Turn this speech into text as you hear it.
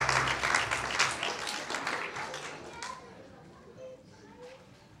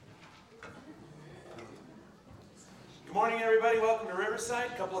Good morning, everybody. Welcome to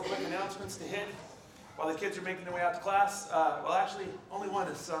Riverside. A couple of quick announcements to hit while the kids are making their way out to class. Well, actually, only one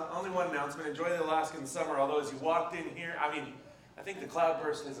announcement. Enjoy the Alaskan summer. Although as you walked in here, I think the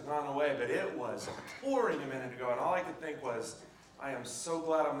cloudburst has gone away, but it was pouring a minute ago, and all I could think was, I am so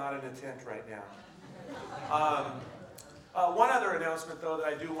glad I'm not in a tent right now. One other announcement, though, that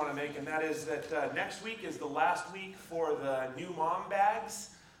I do want to make, and that is that next week is the last week for the new mom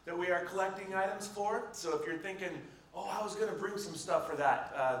bags that we are collecting items for. So if you're thinking, oh, I was going to bring some stuff for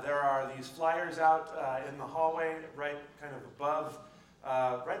that, there are these flyers out in the hallway, right kind of above,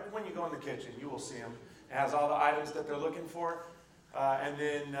 right when you go in the kitchen, you will see them. It has all the items that they're looking for. And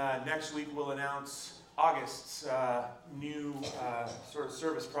then next week we'll announce August's new sort of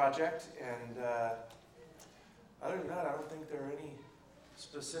service project. And other than that, I don't think there are any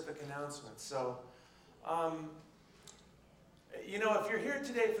specific announcements. So, if you're here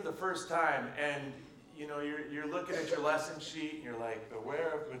today for the first time and you're looking at your lesson sheet and you're like,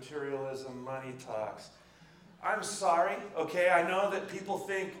 beware of materialism, money talks. I'm sorry, okay? I know that people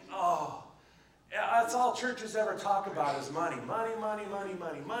think, oh, that's all churches ever talk about is money. Money, money, money,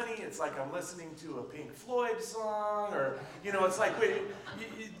 money, money. It's like I'm listening to a Pink Floyd song or, it's like,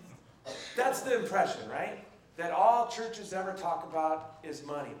 that's the impression, right? That all churches ever talk about is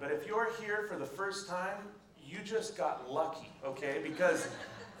money. But if you're here for the first time, you just got lucky, okay? Because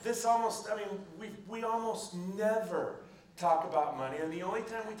we almost never talk about money. And the only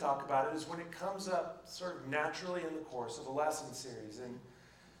time we talk about it is when it comes up sort of naturally in the course of a lesson series. And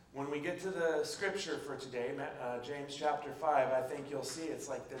when we get to the scripture for today, James chapter 5, I think you'll see it's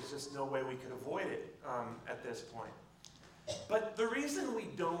like there's just no way we could avoid it at this point. But the reason we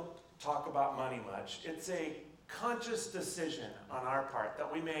don't talk about money much, it's a conscious decision on our part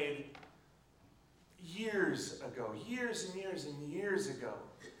that we made years ago, years and years and years ago.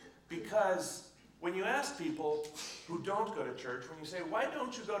 Because when you ask people who don't go to church, when you say, why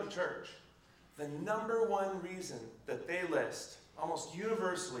don't you go to church? The number one reason that they list, almost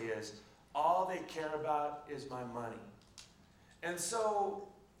universally, is all they care about is my money. And so,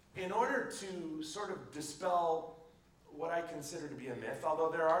 in order to sort of dispel what I consider to be a myth, although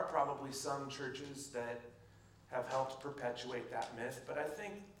there are probably some churches that have helped perpetuate that myth, but I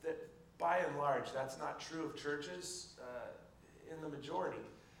think that by and large, that's not true of churches in the majority.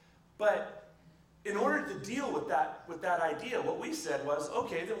 But in order to deal with that idea, what we said was,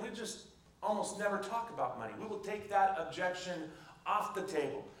 okay, then we just almost never talk about money. We will take that objection off the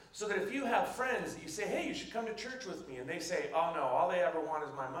table. So that if you have friends that you say, hey, you should come to church with me, and they say, oh no, all they ever want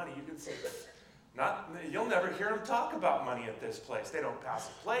is my money, you can say, you'll never hear them talk about money at this place. They don't pass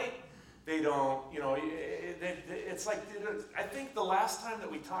a plate. They don't, it's like, I think the last time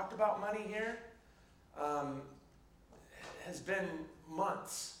that we talked about money here has been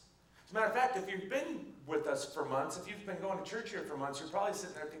months. As a matter of fact, if you've been with us for months, if you've been going to church here for months, you're probably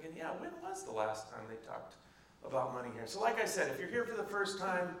sitting there thinking, yeah, when was the last time they talked about money here? So like I said, if you're here for the first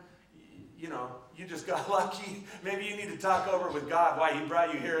time, you just got lucky. Maybe you need to talk over with God why he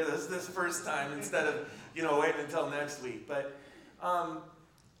brought you here this first time instead of, waiting until next week. But I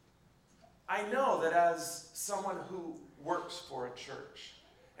know that as someone who works for a church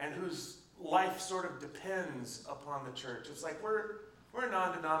and whose life sort of depends upon the church, it's like we're a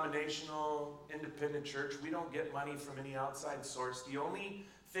non-denominational, independent church. We don't get money from any outside source. The only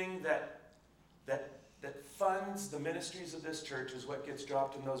thing that funds the ministries of this church is what gets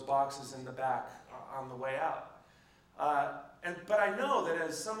dropped in those boxes in the back on the way out. But I know that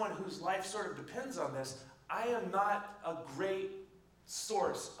as someone whose life sort of depends on this, I am not a great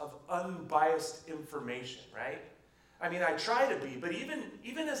source of unbiased information, right? I try to be, but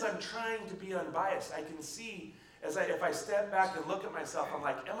even as I'm trying to be unbiased, I can see if I step back and look at myself, I'm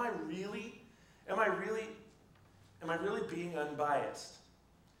like, am I really being unbiased?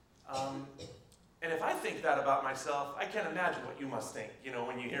 And if I think that about myself, I can't imagine what you must think,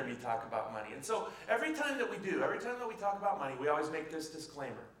 when you hear me talk about money. And so every time that we talk about money, we always make this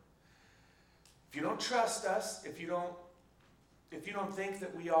disclaimer. If you don't trust us, if you don't think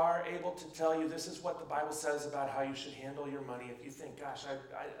that we are able to tell you this is what the Bible says about how you should handle your money, if you think, gosh, I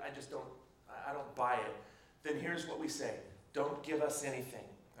don't buy it, then here's what we say. Don't give us anything,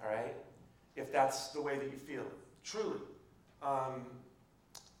 all right? If that's the way that you feel, truly.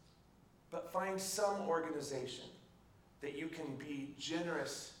 But find some organization that you can be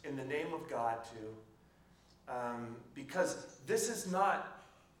generous in the name of God to, because this is not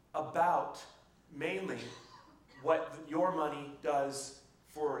about mainly what your money does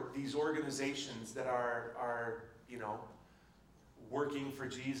for these organizations that are working for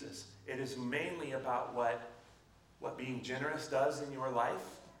Jesus. It is mainly about what being generous does in your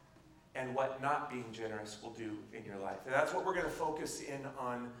life and what not being generous will do in your life. And that's what we're going to focus in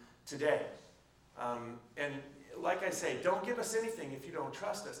on today. And like I say, don't give us anything if you don't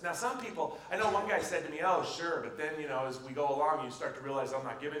trust us. Now, some people, I know one guy said to me, oh, sure, but then, as we go along, you start to realize I'm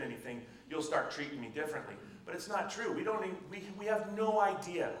not giving anything, you'll start treating me differently. But it's not true. We have no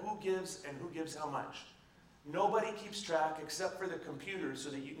idea who gives and who gives how much. Nobody keeps track except for the computer so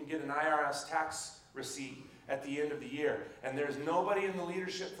that you can get an IRS tax receipt at the end of the year. And there's nobody in the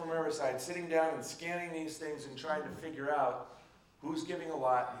leadership from Riverside sitting down and scanning these things and trying to figure out who's giving a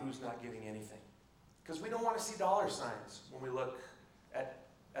lot and who's not giving anything. Because we don't want to see dollar signs when we look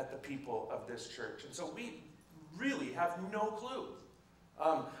at the people of this church. And so we really have no clue.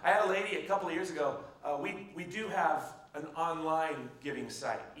 I had a lady a couple of years ago. We do have an online giving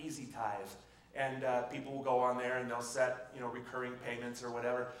site, Easy Tithe. And people will go on there and they'll set, recurring payments or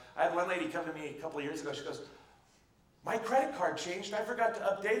whatever. I had one lady come to me a couple of years ago. She goes, my credit card changed. I forgot to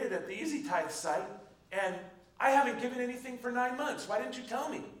update it at the Easy Tithe site. And I haven't given anything for 9 months. Why didn't you tell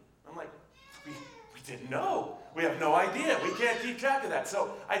me? I'm like, we didn't know. We have no idea. We can't keep track of that.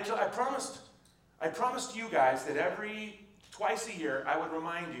 So I promised you guys that twice a year I would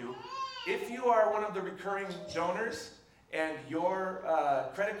remind you, if you are one of the recurring donors and your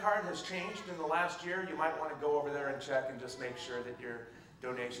credit card has changed in the last year, you might want to go over there and check and just make sure that your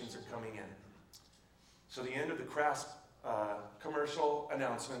donations are coming in. So the end of the crass commercial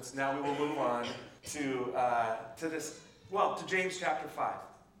announcements. Now we will move on to James chapter 5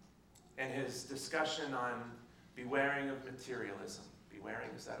 and his discussion on bewaring of materialism. Bewaring,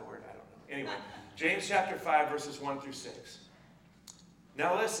 is that a word? I don't know. Anyway, James chapter 5, verses 1 through 6.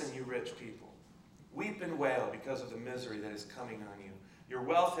 Now listen, you rich people. Weep and wail because of the misery that is coming on you. Your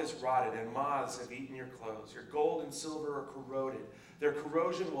wealth has rotted, and moths have eaten your clothes. Your gold and silver are corroded. Their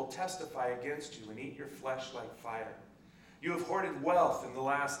corrosion will testify against you and eat your flesh like fire. You have hoarded wealth in the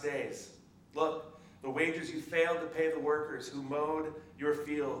last days. Look, the wages you failed to pay the workers who mowed your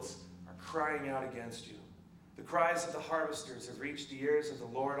fields are crying out against you. The cries of the harvesters have reached the ears of the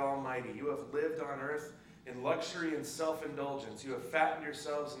Lord Almighty. You have lived on earth in luxury and self-indulgence. You have fattened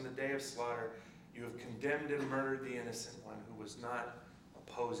yourselves in the day of slaughter. You have condemned and murdered the innocent one who was not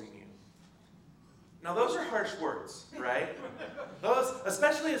opposing you. Now those are harsh words, right? Those,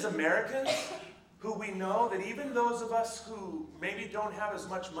 especially as Americans, who we know that even those of us who maybe don't have as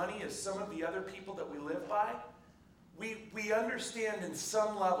much money as some of the other people that we live by, we understand in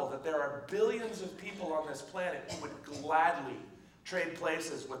some level that there are billions of people on this planet who would gladly trade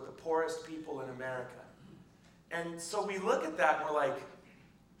places with the poorest people in America. And so we look at that and we're like,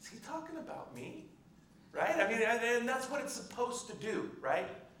 is he talking about me? Right? I mean, and that's what it's supposed to do, right?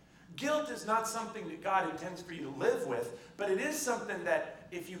 Guilt is not something that God intends for you to live with, but it is something that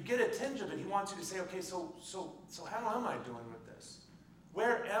if you get a tinge of it, he wants you to say, okay, so how am I doing with this?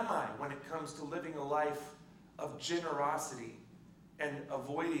 Where am I when it comes to living a life of generosity and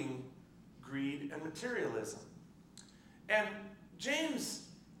avoiding greed and materialism? And James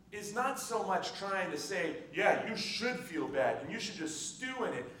is not so much trying to say, yeah, you should feel bad and you should just stew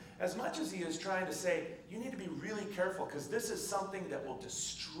in it, as much as he is trying to say, you need to be really careful because this is something that will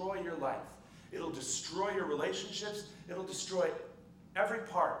destroy your life. It'll destroy your relationships. It'll destroy every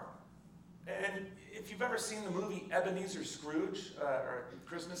part. And if you've ever seen the movie Ebenezer Scrooge, or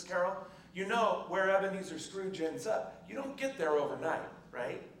Christmas Carol, you know where Ebenezer Scrooge ends up. You don't get there overnight,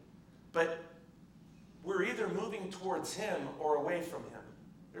 right? But we're either moving towards him or away from him.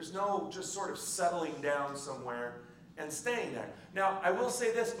 There's no just sort of settling down somewhere and staying there. Now, I will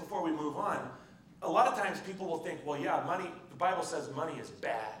say this before we move on. A lot of times people will think, well, yeah, money, the Bible says money is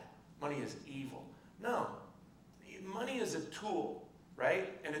bad. Money is evil. No. Money is a tool,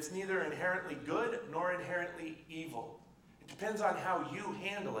 right? And it's neither inherently good nor inherently evil. It depends on how you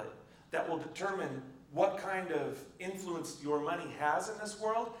handle it that will determine what kind of influence your money has in this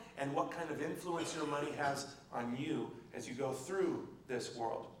world and what kind of influence your money has on you as you go through this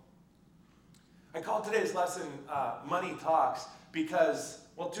world. I call today's lesson Money Talks because,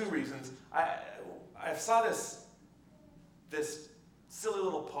 well, two reasons. I saw this silly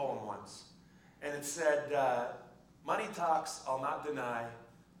little poem once, and it said, money talks, I'll not deny.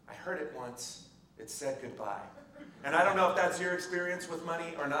 I heard it once, it said goodbye. And I don't know if that's your experience with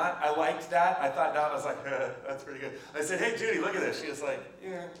money or not. I liked that. I thought, I was like, that's pretty good. I said, hey, Judy, look at this. She was like,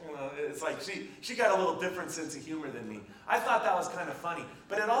 yeah, it's like she got a little different sense of humor than me. I thought that was kind of funny.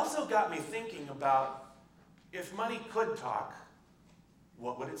 But it also got me thinking about if money could talk,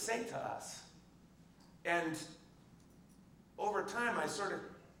 what would it say to us? And over time, I sort of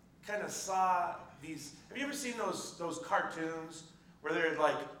kind of saw these. Have you ever seen those cartoons where they're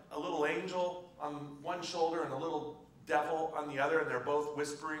like a little angel on one shoulder and a little devil on the other, and they're both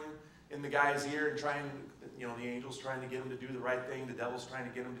whispering in the guy's ear and trying, the angel's trying to get him to do the right thing, the devil's trying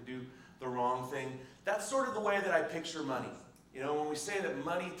to get him to do the wrong thing. That's sort of the way that I picture money. When we say that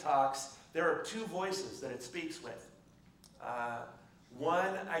money talks, there are two voices that it speaks with.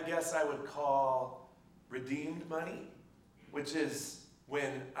 One, I guess I would call redeemed money, which is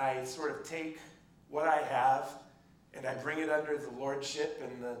when I sort of take what I have and I bring it under the lordship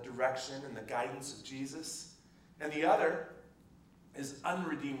and the direction and the guidance of Jesus. And the other is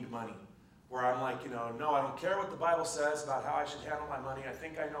unredeemed money, where I'm like, no, I don't care what the Bible says about how I should handle my money. I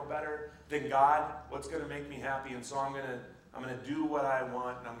think I know better than God what's going to make me happy, and so I'm going to do what I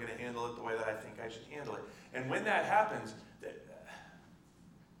want, and I'm going to handle it the way that I think I should handle it. And when that happens,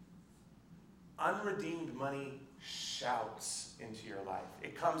 unredeemed money shouts into your life.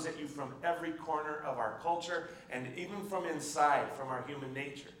 It comes at you from every corner of our culture, and even from inside, from our human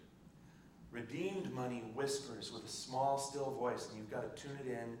nature. Redeemed money whispers with a small, still voice, and you've got to tune it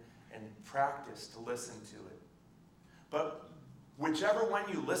in and practice to listen to it. But whichever one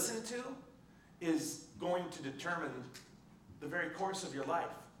you listen to is going to determine the very course of your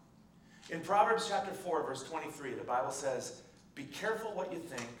life. In Proverbs chapter 4, verse 23, the Bible says, "Be careful what you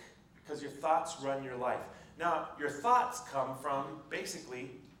think, because your thoughts run your life." Now, your thoughts come from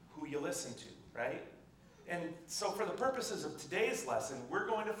basically who you listen to, right? And so for the purposes of today's lesson, we're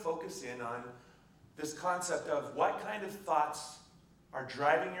going to focus in on this concept of what kind of thoughts are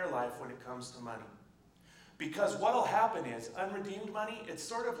driving your life when it comes to money. Because what will happen is, unredeemed money, it's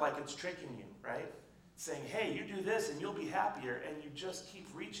sort of like it's tricking you, right? Saying, hey, you do this and you'll be happier, and you just keep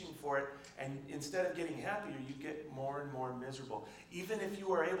reaching for it, and instead of getting happier, you get more and more miserable, even if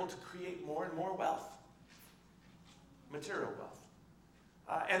you are able to create more and more wealth, material wealth.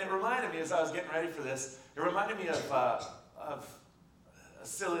 And it reminded me, as I was getting ready for this, it reminded me of a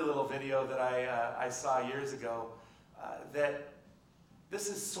silly little video that I saw years ago, that this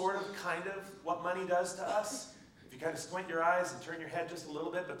is sort of kind of what money does to us. If you kind of squint your eyes and turn your head just a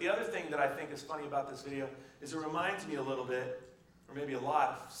little bit. But the other thing that I think is funny about this video is it reminds me a little bit, or maybe a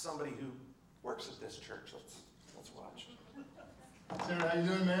lot, of somebody who works at this church. Let's watch. Sarah, how you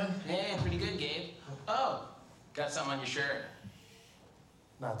doing, man? Hey, pretty good, Gabe. Oh, got something on your shirt.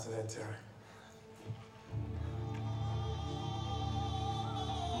 Not today, Terry.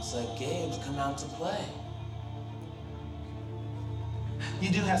 Looks like Gabe's come out to play. You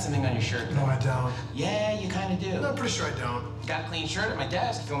do have something on your shirt, though. No, I don't. Yeah, you kind of do. No, I'm pretty sure I don't. Got a clean shirt at my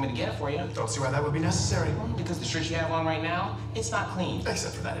desk if you want me to get it for you. Don't see why that would be necessary. Well, because the shirt you have on right now, it's not clean.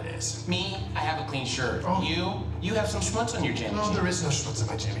 Except for that it is. Me, I have a clean shirt. Oh. You have some schmutz on your jammy No, jam. there is no schmutz in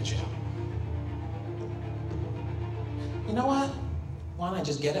my jammy jam. You know what? Why don't I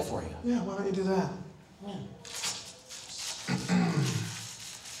just get it for you? Yeah, why don't you do that? Yeah.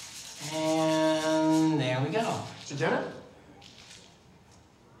 And there we go. Did you get it?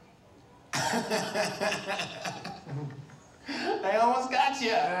 I almost got you.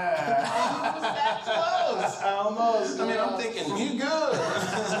 Yeah. Almost that close. Almost. I mean, I'm thinking, you good.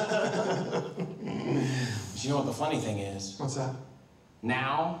 But you know what the funny thing is? What's that?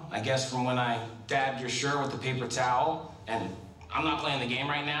 Now, I guess from when I dabbed your shirt with the paper towel, and I'm not playing the game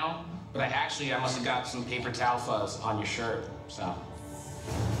right now, but I must have got some paper towel fuzz on your shirt, so.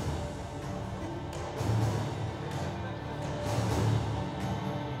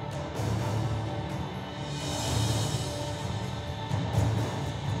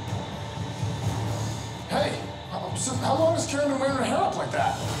 Hey, how long has Karen been wearing her hair up like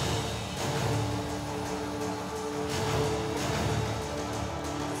that?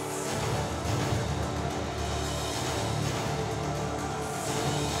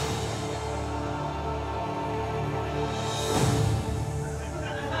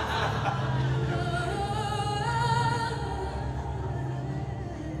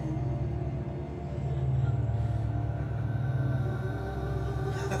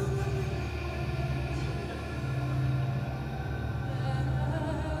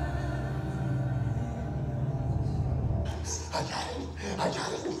 I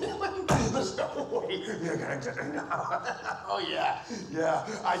got it. There's no way you're gonna get it now. Oh, yeah. Yeah,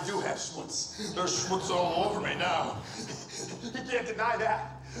 I do have schmutz. There's schmutz all over me now. You can't deny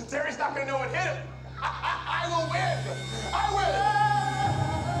that. Terry's not gonna know what hit him. I will win. I win.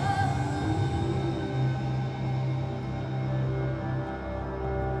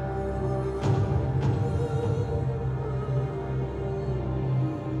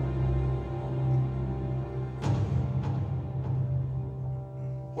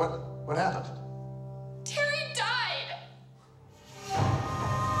 What happened? Terry died!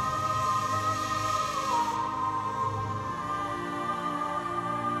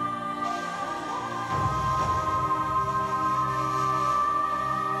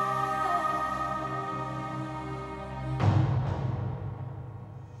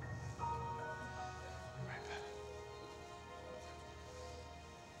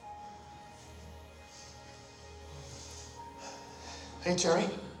 Hey, Terry.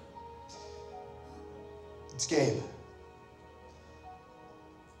 It's Gabe.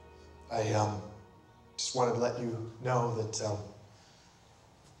 I just wanted to let you know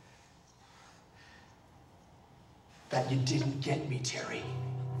that you didn't get me, Terry.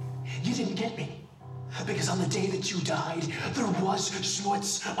 You didn't get me. Because on the day that you died, there was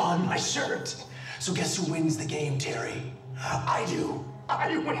schmutz on my shirt. So guess who wins the game, Terry? I do.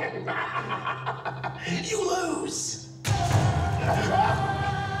 I win. You lose.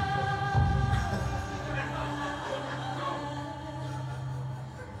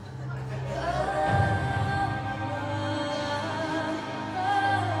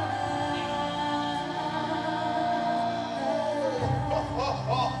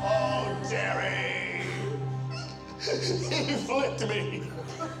 Oh, Terry! He flipped me.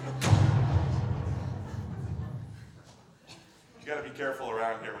 You gotta be careful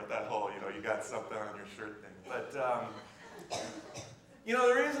around here with that whole, you got something on your shirt thing. But,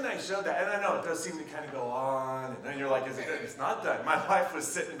 the reason I showed that, and I know it does seem to kind of go on, and then you're like, it's not done. My wife was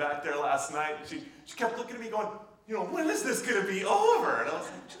sitting back there last night, and she kept looking at me going, when is this gonna be over? And I was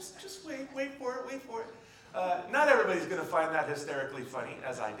like, just wait for it. Not everybody's gonna find that hysterically funny,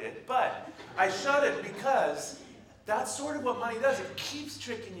 as I did, but I showed it because that's sort of what money does. It keeps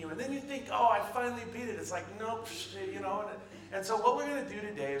tricking you, and then you think, oh, I finally beat it. It's like, nope, and so what we're going to do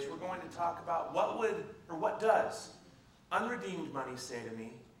today is we're going to talk about what does unredeemed money say to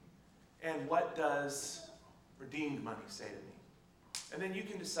me, and what does redeemed money say to me. And then you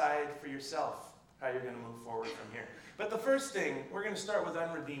can decide for yourself how you're going to move forward from here. But the first thing, we're going to start with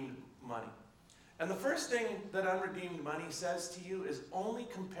unredeemed money. And the first thing that unredeemed money says to you is only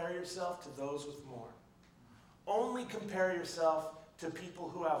compare yourself to those with more. Only compare yourself to people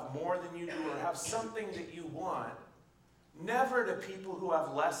who have more than you do or have something that you want. Never to people who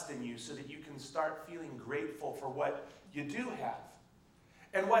have less than you, so that you can start feeling grateful for what you do have.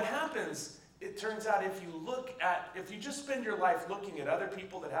 And what happens, it turns out, if you just spend your life looking at other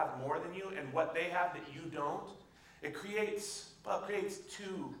people that have more than you and what they have that you don't, it creates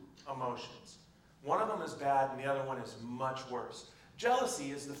two emotions. One of them is bad and the other one is much worse.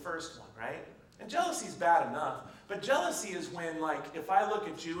 Jealousy is the first one, right? And jealousy is bad enough, but jealousy is when, if I look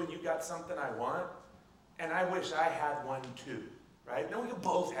at you and you got something I want, and I wish I had one too, right? Then we could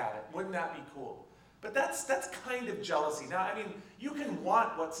both have it. Wouldn't that be cool? But that's kind of jealousy. Now, you can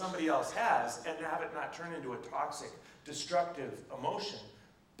want what somebody else has and have it not turn into a toxic, destructive emotion,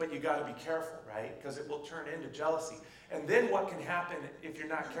 but you got to be careful, right? Because it will turn into jealousy. And then what can happen if you're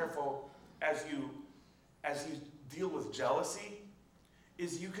not careful as you deal with jealousy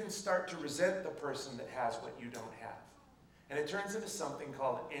is you can start to resent the person that has what you don't have. And it turns into something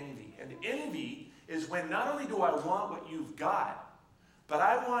called envy. And envy is when not only do I want what you've got, but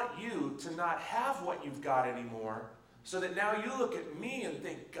I want you to not have what you've got anymore, so that now you look at me and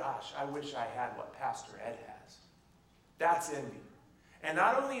think, gosh, I wish I had what Pastor Ed has. That's envy. And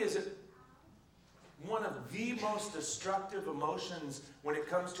not only is it one of the most destructive emotions when it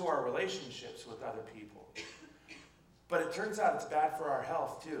comes to our relationships with other people, but it turns out it's bad for our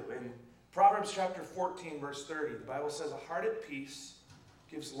health too. In Proverbs chapter 14, verse 30, the Bible says, a heart at peace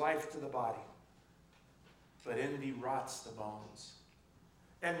gives life to the body, but envy rots the bones.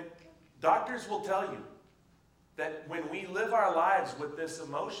 And doctors will tell you that when we live our lives with this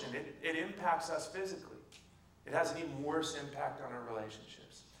emotion, it impacts us physically. It has an even worse impact on our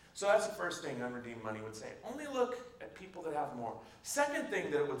relationships. So that's the first thing unredeemed money would say. Only look at people that have more. Second thing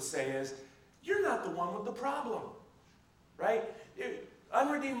that it would say is, you're not the one with the problem, right?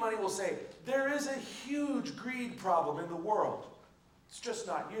 Unredeemed money will say, there is a huge greed problem in the world. It's just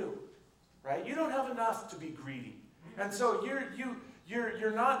not you, right? You don't have enough to be greedy. And so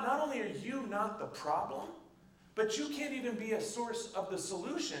you're not only are you not the problem, but you can't even be a source of the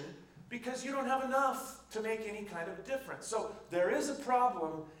solution because you don't have enough to make any kind of difference. So there is a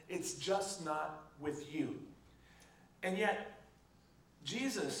problem, it's just not with you. And yet,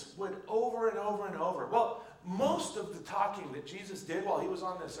 Jesus would over and over and over, most of the talking that Jesus did while he was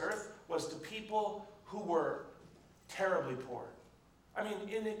on this earth was to people who were terribly poor.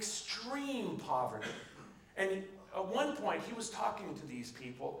 In extreme poverty. And at one point, he was talking to these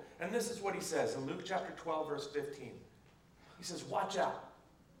people, and this is what he says in Luke chapter 12, verse 15. He says, watch out.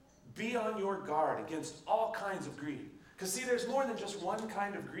 Be on your guard against all kinds of greed. Because see, there's more than just one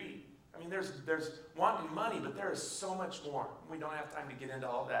kind of greed. There's wanting money, but there is so much more. We don't have time to get into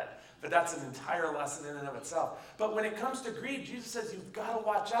all that, but that's an entire lesson in and of itself. But when it comes to greed, Jesus says you've got to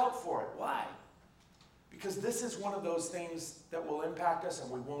watch out for it. Why? Because this is one of those things that will impact us and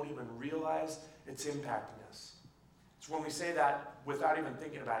we won't even realize it's impacting us. It's when we say that without even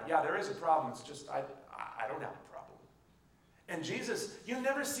thinking about it. Yeah, there is a problem. It's just I don't have a problem. And Jesus, you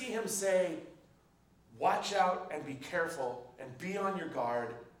never see him say, watch out and be careful and be on your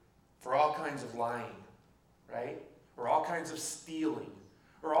guard for all kinds of lying, right? Or all kinds of stealing,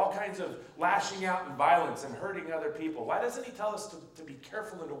 or all kinds of lashing out in violence and hurting other people. Why doesn't he tell us to be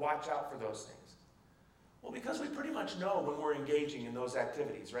careful and to watch out for those things? Well, because we pretty much know when we're engaging in those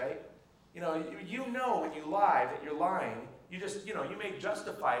activities, right? You know when you lie that you're lying. You just, you may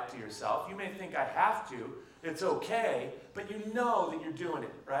justify it to yourself. You may think, I have to. It's okay. But you know that you're doing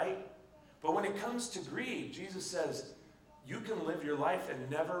it, right? But when it comes to greed, Jesus says, you can live your life and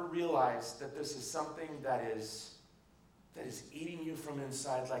never realize that this is something that is eating you from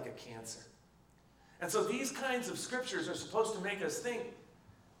inside like a cancer. And so these kinds of scriptures are supposed to make us think,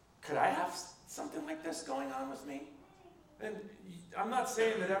 could I have something like this going on with me? And I'm not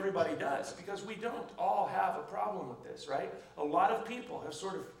saying that everybody does, because we don't all have a problem with this, right? A lot of people have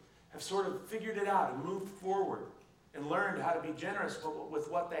sort of figured it out and moved forward and learned how to be generous with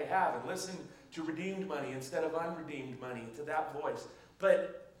what they have and listen to redeemed money instead of unredeemed money, to that voice.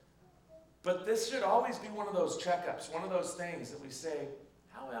 But this should always be one of those checkups, one of those things that we say,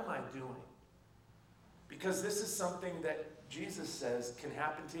 how am I doing? Because this is something that Jesus says can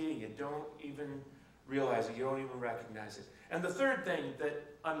happen to you. You don't even realize it. You don't even recognize it. And the third thing that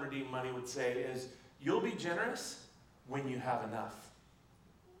unredeemed money would say is, you'll be generous when you have enough.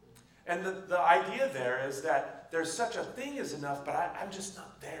 And the idea there is that there's such a thing as enough, but I'm just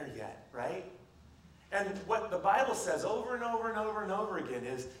not there yet, right? And what the Bible says over and over and over and over again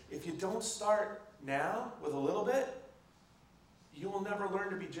is, if you don't start now with a little bit, you will never learn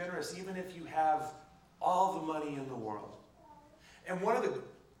to be generous, even if you have all the money in the world. And one of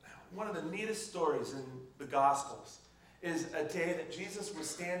the neatest stories in the Gospels is a day that Jesus was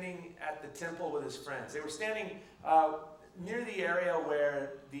standing at the temple with his friends. They were standing near the area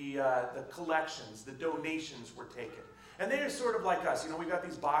where the collections, the donations were taken. And they're sort of like us. We've got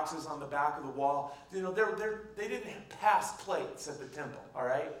these boxes on the back of the wall. They didn't pass plates at the temple, all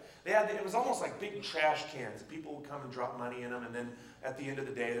right? It was almost like big trash cans. People would come and drop money in them, and then at the end of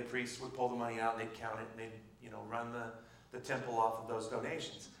the day, the priests would pull the money out, and they'd count it, and they'd run the temple off of those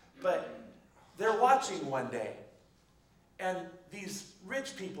donations. But they're watching one day, and these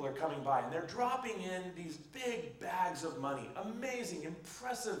rich people are coming by, and they're dropping in these big bags of money, amazing,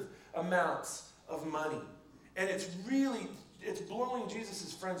 impressive amounts of money. And it's blowing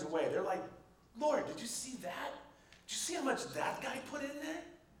Jesus' friends away. They're like, Lord, did you see that? Did you see how much that guy put in there?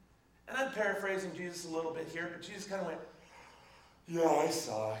 And I'm paraphrasing Jesus a little bit here, but Jesus kind of went, yeah, I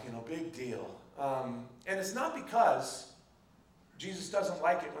saw, big deal. And it's not because Jesus doesn't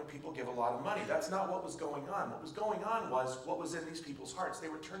like it when people give a lot of money. That's not what was going on. What was going on was what was in these people's hearts. They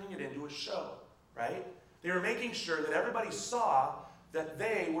were turning it into a show, right? They were making sure that everybody saw that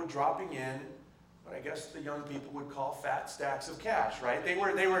they were dropping in what I guess the young people would call fat stacks of cash, right? They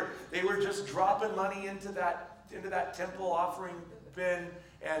were just dropping money into that temple offering bin,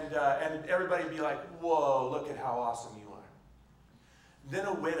 and everybody would be like, whoa, look at how awesome you are. Then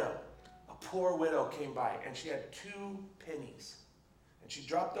a poor widow came by, and she had 2 pennies. And she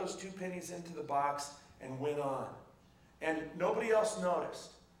dropped those 2 pennies into the box and went on. And nobody else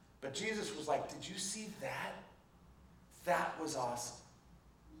noticed. But Jesus was like, did you see that? That was awesome.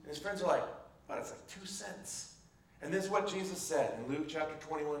 And his friends are like, but it's like 2 cents. And this is what Jesus said in Luke chapter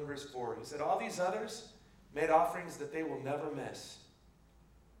 21, verse 4. He said, all these others made offerings that they will never miss.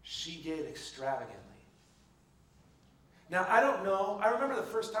 She gave extravagantly. Now, I don't know. I remember the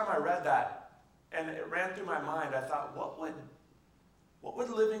first time I read that, and it ran through my mind. I thought, what would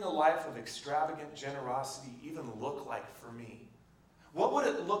living a life of extravagant generosity even look like for me? What would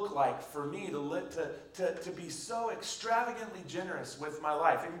it look like for me to be so extravagantly generous with my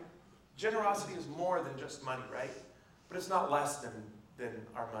life? And generosity is more than just money, right? But it's not less than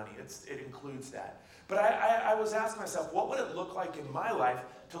our money. It includes that. But I was asking myself, what would it look like in my life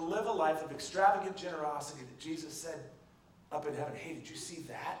to live a life of extravagant generosity that Jesus said up in heaven, hey, did you see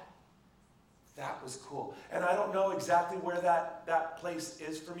that? That was cool. And I don't know exactly where that place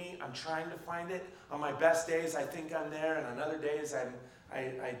is for me. I'm trying to find it. On my best days, I think I'm there. And on other days,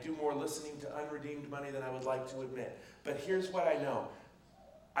 I do more listening to unredeemed money than I would like to admit. But here's what I know.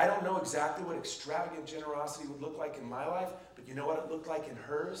 I don't know exactly what extravagant generosity would look like in my life, but you know what it looked like in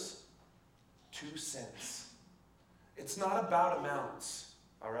hers? 2 cents. It's not about amounts,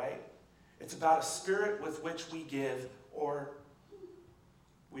 all right? It's about a spirit with which we give or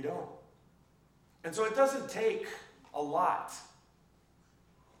we don't. And so it doesn't take a lot.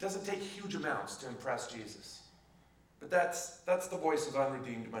 It doesn't take huge amounts to impress Jesus. But that's the voice of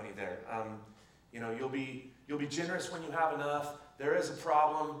unredeemed money there. You'll be generous when you have enough. There is a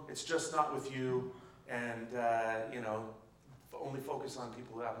problem. It's just not with you. And, only focus on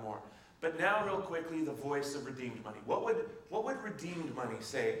people who have more. But now, real quickly, the voice of redeemed money. What would redeemed money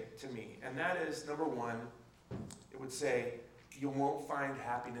say to me? And that is, number one, it would say, you won't find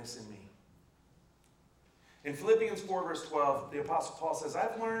happiness in me. In Philippians 4, verse 12, the Apostle Paul says,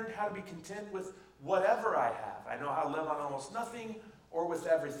 I've learned how to be content with whatever I have. I know how to live on almost nothing or with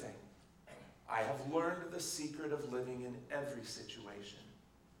everything. I have learned the secret of living in every situation.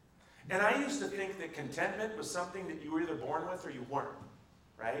 And I used to think that contentment was something that you were either born with or you weren't,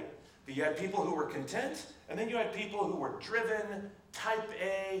 right? That you had people who were content, and then you had people who were driven, type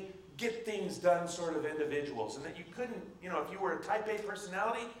A, get things done sort of individuals. And that you couldn't, if you were a type A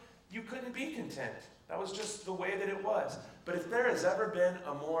personality, you couldn't be content. That was just the way that it was. But if there has ever been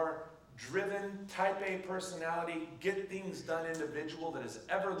a more driven, type A personality, get things done individual that has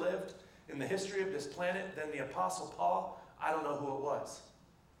ever lived in the history of this planet than the Apostle Paul, I don't know who it was.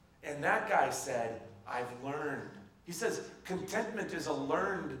 And that guy said, I've learned. He says, contentment is a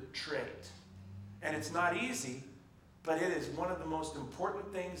learned trait. And it's not easy, but it is one of the most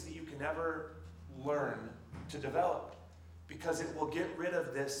important things that you can ever learn to develop. Because it will get rid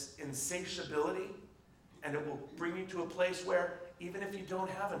of this insatiability, and it will bring you to a place where even if you don't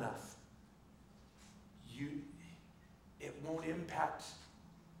have enough, it won't impact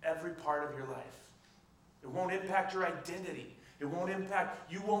every part of your life. It won't impact your identity. It won't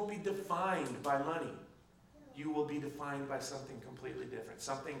impact, you won't be defined by money. You will be defined by something completely different,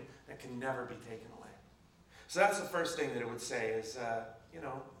 something that can never be taken away. So that's the first thing that it would say is,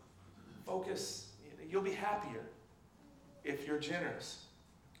 focus. You'll be happier if you're generous.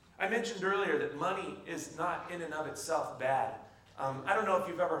 I mentioned earlier that money is not in and of itself bad. I don't know if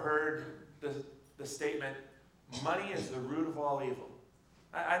you've ever heard the statement, money is the root of all evil.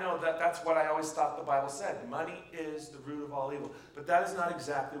 I know that's what I always thought the Bible said. Money is the root of all evil. But that is not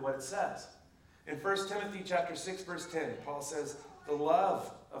exactly what it says. In 1 Timothy chapter 6, verse 10, Paul says, the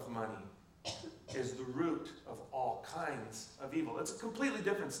love of money is the root of all kinds of evil. It's a completely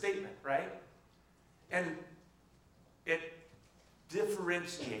different statement, right? And it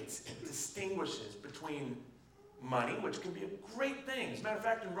differentiates, it distinguishes between money, which can be a great thing. As a matter of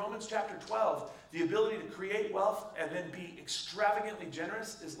fact, in Romans chapter 12, the ability to create wealth and then be extravagantly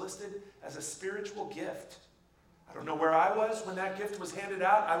generous is listed as a spiritual gift. I don't know where I was when that gift was handed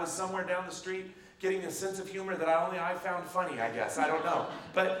out. I was somewhere down the street getting a sense of humor that I found funny, I guess. I don't know.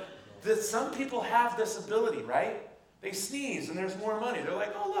 But some people have this ability, right? They sneeze and there's more money. They're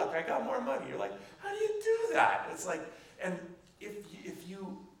like, oh, look, I got more money. You're like, how do you do that? It's like, and if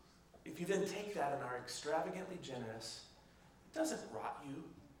you then take that and are extravagantly generous, it doesn't rot you.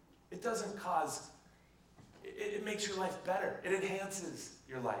 It doesn't cause, it makes your life better. It enhances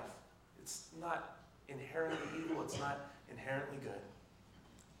your life. It's not inherently evil. It's not inherently good.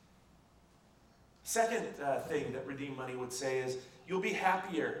 Second thing that redeemed money would say is, you'll be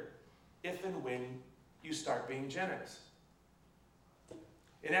happier if and when you start being generous.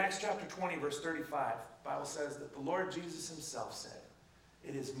 In Acts chapter 20, verse 35, the Bible says that the Lord Jesus himself said,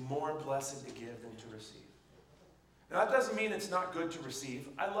 it is more blessed to give than to receive. Now, that doesn't mean it's not good to receive.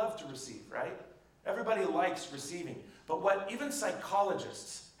 I love to receive, right? Everybody likes receiving. But what even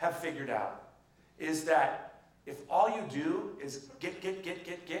psychologists have figured out is that if all you do is get,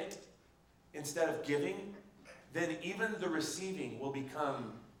 instead of giving, then even the receiving will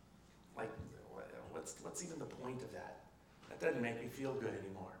become like, what's even the point of that? That doesn't make me feel good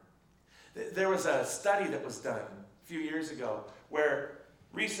anymore. There was a study that was done a few years ago where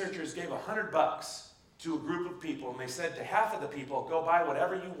researchers gave $100 to a group of people, and they said to half of the people, go buy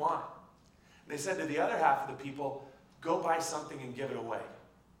whatever you want. And they said to the other half of the people, go buy something and give it away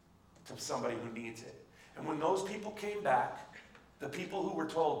to somebody who needs it. And when those people came back, the people who were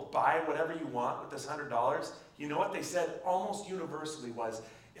told, buy whatever you want with this $100, you know what they said almost universally was,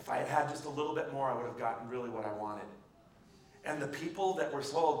 if I had had just a little bit more, I would have gotten really what I wanted. And the people that were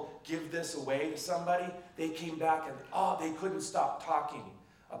told, give this away to somebody, they came back and, they couldn't stop talking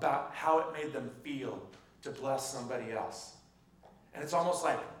about how it made them feel to bless somebody else. And it's almost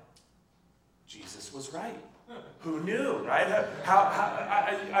like, Jesus was right. Who knew, right?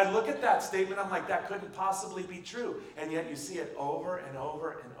 I look at that statement, I'm like, that couldn't possibly be true. And yet you see it over and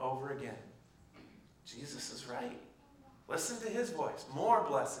over and over again. Jesus is right. Listen to his voice. More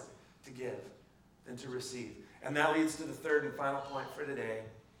blessed to give than to receive. And that leads to the third and final point for today.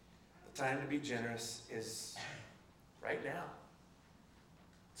 The time to be generous is right now.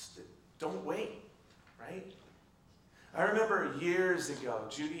 Don't wait, right? I remember years ago,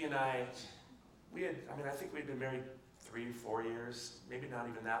 Judy and I think we'd been married 3 or 4 years, maybe not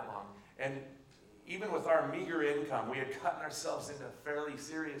even that long. And even with our meager income, we had gotten ourselves into fairly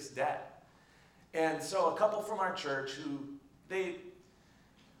serious debt. And so a couple from our church who they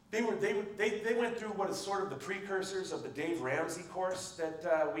went through what is sort of the precursors of the Dave Ramsey course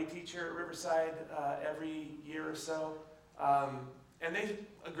that we teach here at Riverside every year or so. And they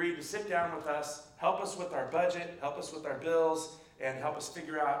agreed to sit down with us, help us with our budget, help us with our bills, and help us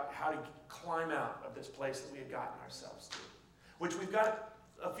figure out how to climb out of this place that we had gotten ourselves to. Which we've got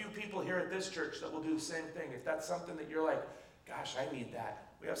a few people here at this church that will do the same thing. If that's something that you're like, gosh, I need that.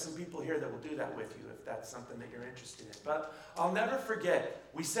 We have some people here that will do that with you if that's something that you're interested in. But I'll never forget,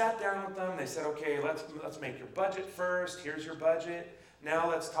 we sat down with them. They said, okay, let's make your budget first. Here's your budget. Now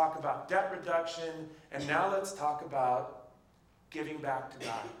let's talk about debt reduction. And now let's talk about giving back to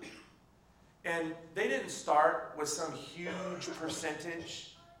God. And they didn't start with some huge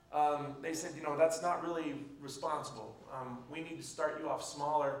percentage. They said, that's not really responsible. We need to start you off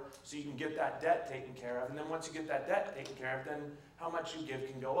smaller so you can get that debt taken care of. And then once you get that debt taken care of, then how much you give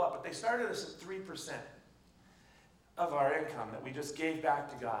can go up. But they started us at 3% of our income that we just gave back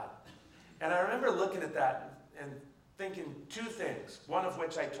to God. And I remember looking at that and thinking two things, one of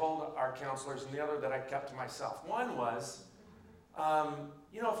which I told our counselors and the other that I kept to myself. One was,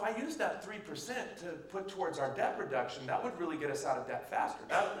 if I use that 3% to put towards our debt reduction, that would really get us out of debt faster.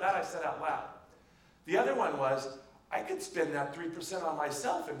 That I said out loud. The other one was, I could spend that 3% on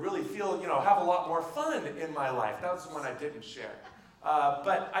myself and really feel, have a lot more fun in my life. That was the one I didn't share.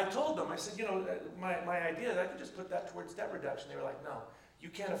 But I told them, I said, my idea is I could just put that towards debt reduction. They were like, no, you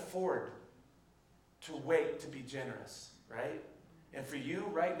can't afford to wait to be generous, right? And for you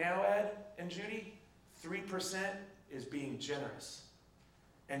right now, Ed and Judy, 3% is being generous.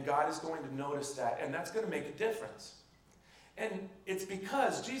 And God is going to notice that, and that's going to make a difference. And it's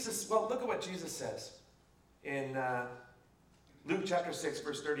because Jesus, look at what Jesus says in Luke chapter 6,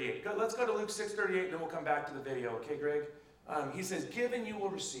 verse 38. Let's go to Luke 6:38, and then we'll come back to the video, okay, Greg? He says, give and you will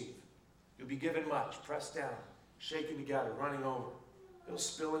receive. You'll be given much, pressed down, shaken together, running over. It'll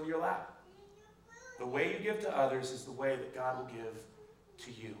spill into your lap. The way you give to others is the way that God will give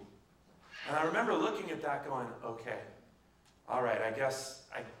to you. And I remember looking at that going, okay, all right, I guess,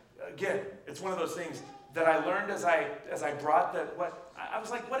 again, it's one of those things that I learned as I brought I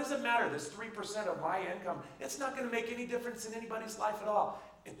was like, what does it matter? This 3% of my income, it's not going to make any difference in anybody's life at all.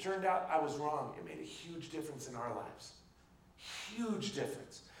 It turned out I was wrong. It made a huge difference in our lives. Huge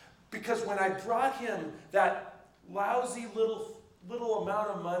difference. Because when I brought him that lousy little amount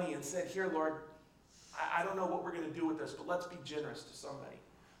of money and said, here, Lord, I don't know what we're going to do with this, but let's be generous to somebody.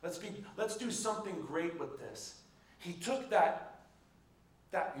 Let's do something great with this. He took that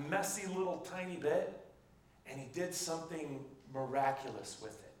messy little tiny bit and he did something miraculous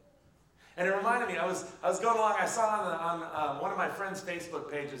with it. And it reminded me, I was going along, I saw on one of my friend's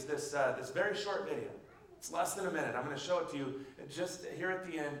Facebook pages this very short video. It's less than a minute. I'm going to show it to you just here at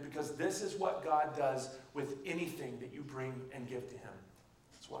the end because this is what God does with anything that you bring and give to him.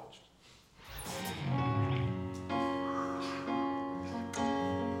 Let's watch.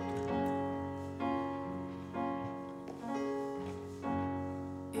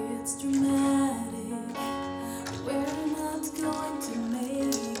 It's dramatic, we're not going to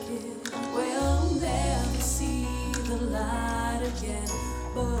make it. We'll never see the light again,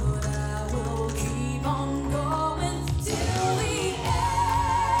 but I will keep on going till the end.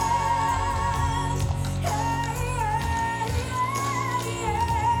 Yeah, yeah,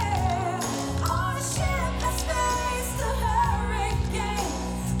 yeah. On a ship that's faced a hurricane,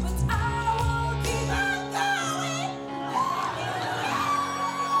 but I will keep on going.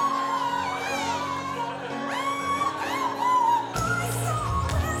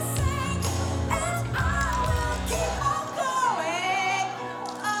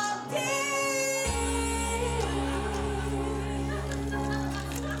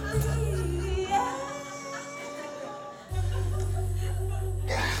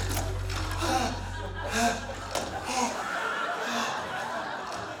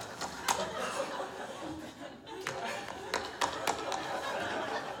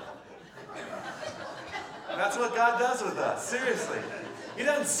 That's what God does with us, seriously. He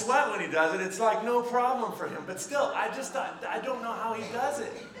doesn't sweat when he does it. It's like no problem for him. But still, I don't know how he does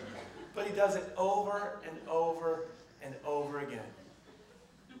it. But he does it over and over and over again.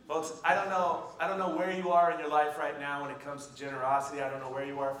 Folks, I don't know where you are in your life right now when it comes to generosity. I don't know where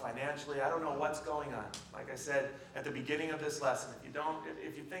you are financially. I don't know what's going on. Like I said at the beginning of this lesson,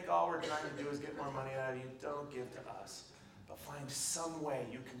 if you think all we're trying to do is get more money out of you, don't give to us. But find some way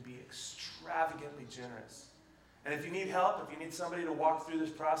you can be extravagantly generous. And if you need help, if you need somebody to walk through this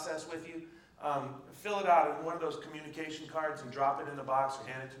process with you, fill it out in one of those communication cards and drop it in the box or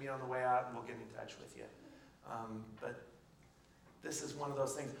hand it to me on the way out and we'll get in touch with you. But this is one of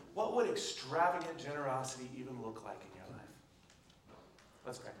those things. What would extravagant generosity even look like in your life?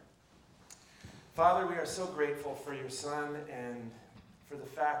 Let's pray. Father, we are so grateful for your Son and for the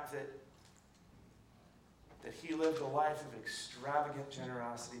fact that he lived a life of extravagant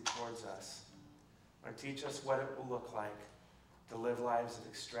generosity towards us. Lord, teach us what it will look like to live lives of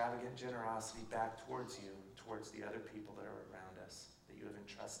extravagant generosity back towards you, towards the other people that are around us, that you have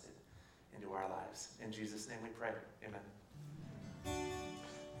entrusted into our lives. In Jesus' name we pray. Amen. Thank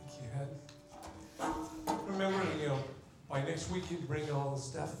you, Ed. Remember, by next week you bring all the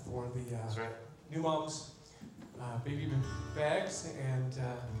stuff for the That's right. new mom's baby bags. And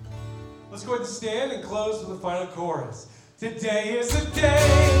let's go ahead and stand and close with the final chorus. Today is the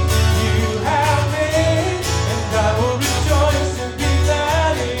day you have made, and I will rejoice and be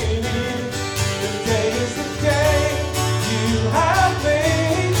glad in it. Today is the day you have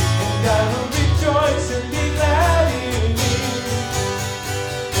made, and I will rejoice and be glad in it.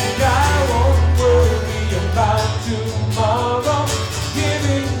 And I won't worry about tomorrow,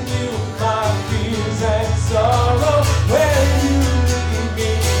 giving you my fears and sorrow. When you lead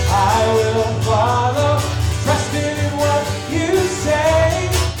me, I will follow, trusting in what you say.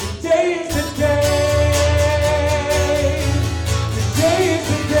 Today is the day. Today is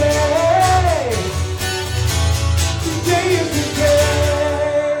the day. Today is the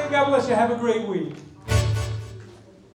day. God bless you. Have a great week.